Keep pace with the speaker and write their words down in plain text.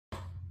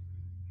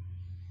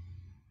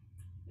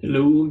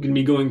Hello, I'm going to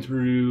be going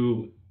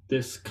through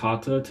this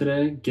kata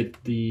today.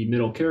 Get the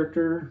middle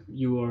character.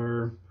 You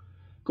are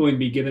going to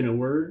be given a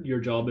word. Your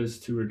job is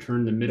to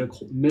return the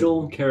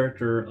middle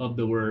character of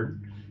the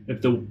word.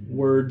 If the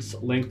word's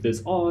length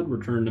is odd,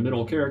 return the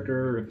middle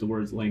character. If the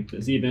word's length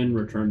is even,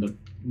 return the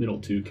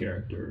middle two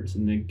characters.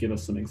 And then give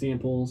us some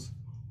examples.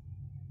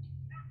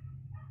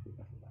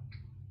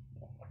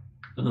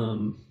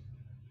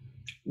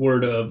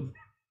 Word of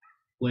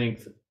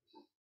length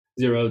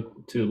 0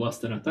 to less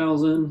than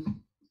 1,000.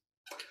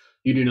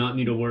 You do not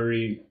need to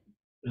worry.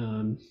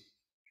 You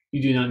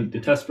do not need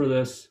to test for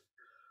this.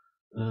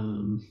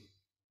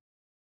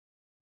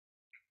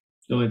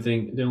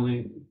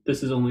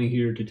 This is only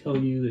here to tell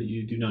you that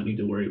you do not need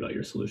to worry about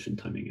your solution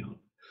timing out.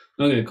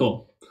 Okay,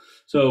 cool.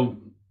 So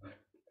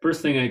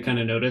first thing I kind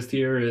of noticed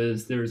here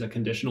is there's a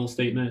conditional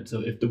statement.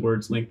 So if the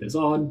word's length is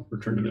odd,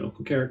 return the middle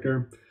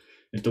character.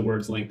 If the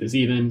word's length is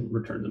even,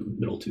 return the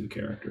middle two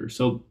characters.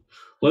 So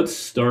let's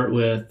start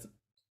with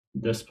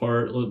this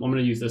part. I'm going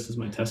to use this as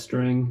my test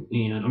string,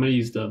 and I'm going to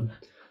use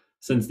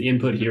since the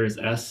input here is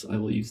S, I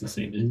will use the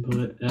same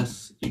input,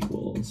 S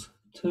equals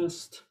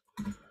test.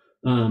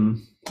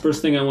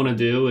 First thing I want to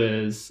do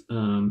is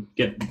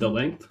get the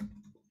length.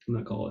 I'm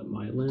going to call it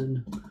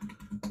mylen.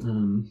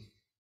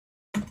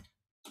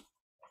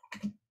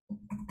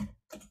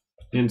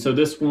 And so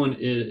this one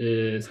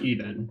is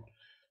even.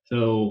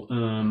 So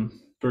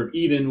for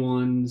even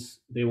ones,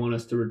 they want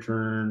us to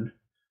return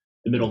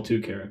the middle two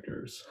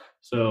characters.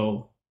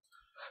 So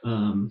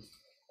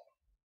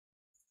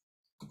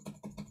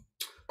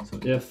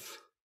if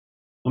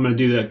I'm going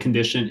to do the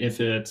condition if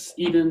it's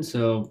even,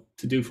 so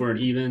to do for an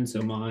even, so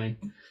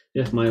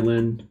if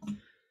mylen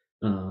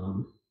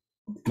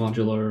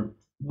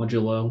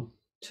modulo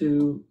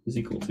 2 is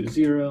equal to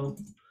 0,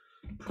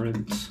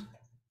 print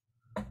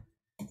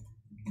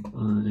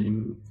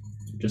I'm,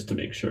 just to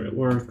make sure it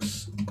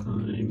works,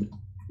 I'm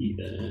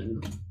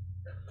even.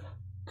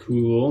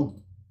 Cool.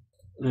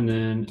 And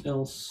then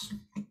else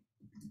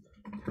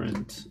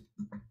print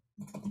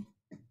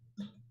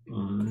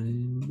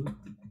I'm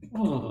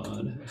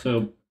odd.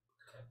 So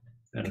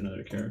add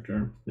another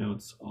character. Now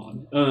it's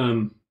odd.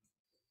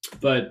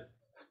 But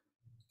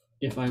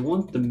if I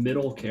want the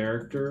middle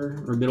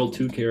character or middle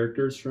two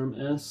characters from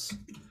S,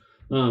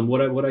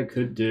 what I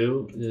could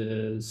do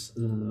is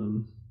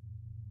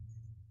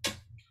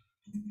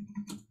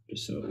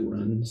just so it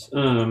runs.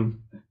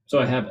 So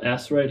I have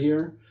S right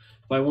here.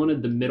 If I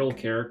wanted the middle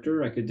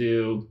character, I could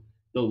do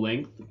the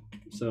length.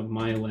 So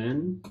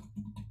mylen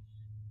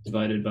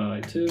divided by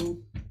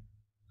 2,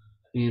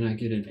 and I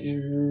get an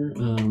error.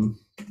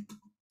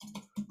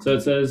 So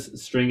it says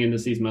string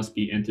indices must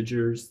be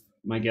integers.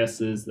 My guess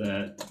is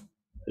that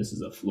this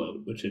is a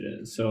float, which it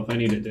is. So if I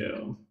need to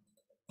do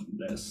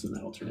this, and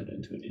that'll turn it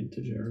into an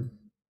integer.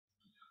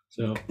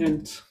 So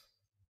int.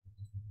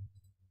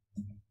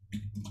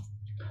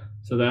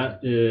 So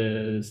that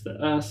is the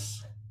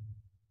S.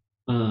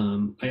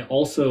 I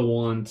also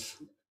want,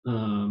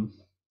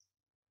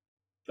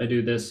 if I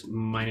do this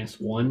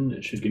 -1,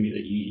 it should give me the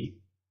E.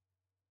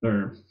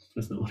 Or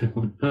that's not what I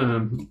want.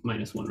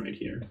 -1 right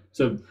here.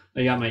 So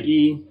I got my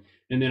E,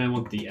 and then I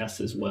want the S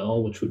as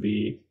well, which would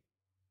be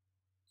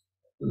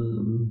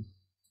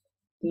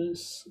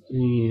this,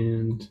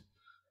 and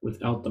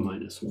without the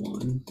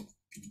 -1.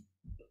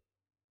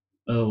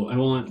 Oh, I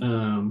want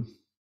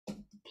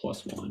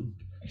 +1.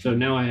 So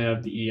now I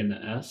have the E and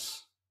the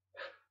S.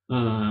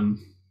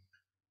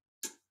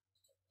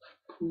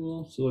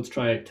 Cool. So let's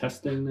try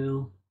testing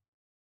now.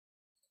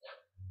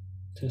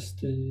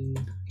 Testing.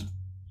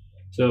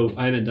 So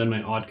I haven't done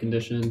my odd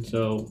condition.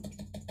 So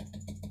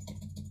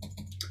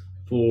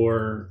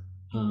for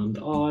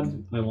the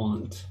odd, I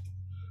want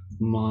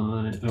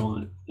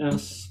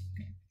S.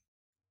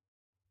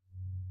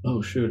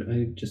 Oh shoot!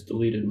 I just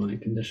deleted my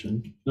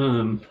condition.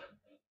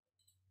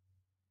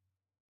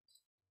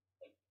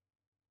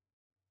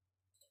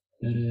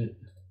 Edit.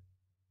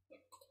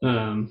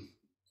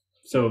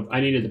 So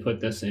I needed to put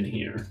this in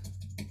here.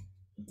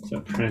 So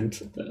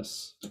print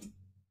this.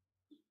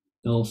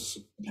 Else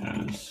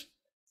pass.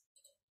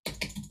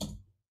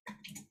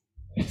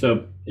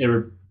 So it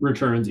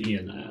returns E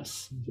and the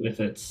S if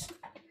it's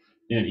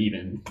an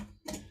even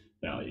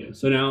value.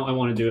 So now I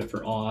want to do it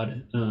for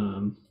odd.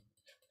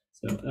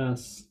 So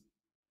S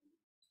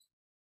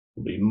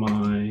will be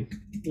my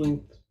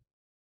length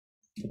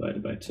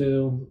divided by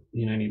 2,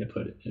 and I need to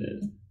put it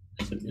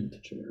as an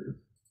integer.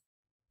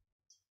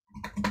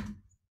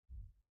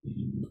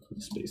 Put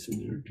a space in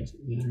there,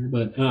 doesn't matter,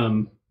 but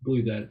I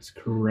believe that it's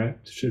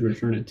correct. Should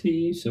return a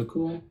T, so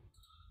cool.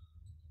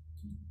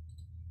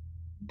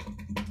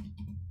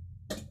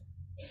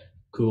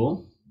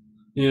 Cool.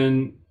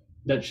 And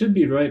that should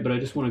be right, but I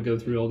just want to go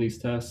through all these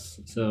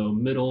tests. So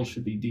middle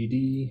should be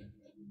DD.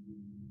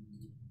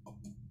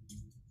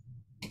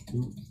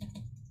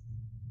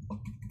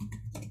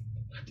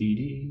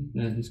 DD,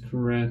 that is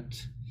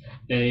correct.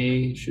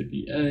 A should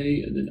be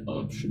A, and then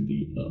of should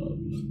be of.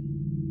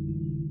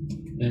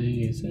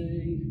 A is A,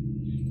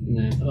 and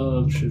then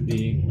of should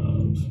be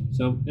of.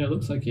 So yeah, it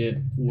looks like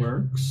it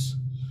works.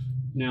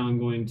 Now I'm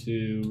going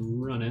to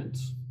run it.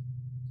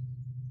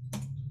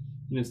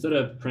 And instead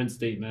of print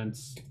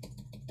statements,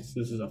 so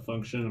this is a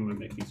function, I'm going to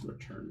make these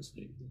return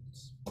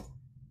statements.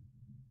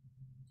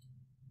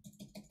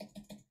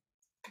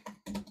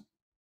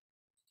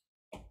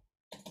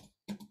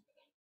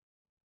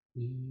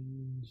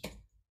 And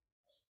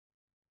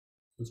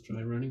let's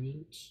try running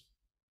it.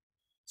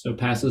 So it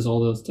passes all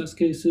those test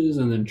cases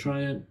and then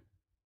try it.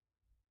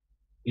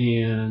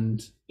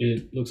 And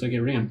it looks like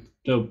it ran.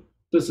 So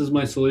this is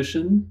my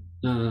solution.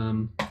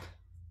 I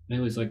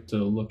always like to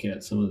look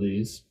at some of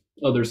these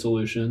other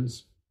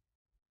solutions.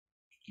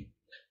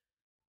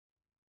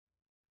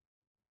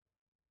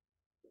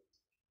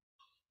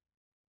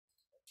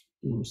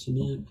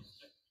 Submit.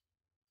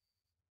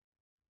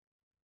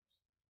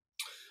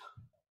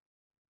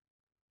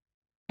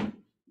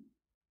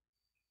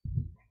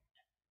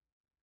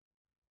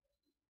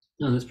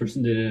 Oh, this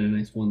person did it in a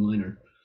nice one-liner.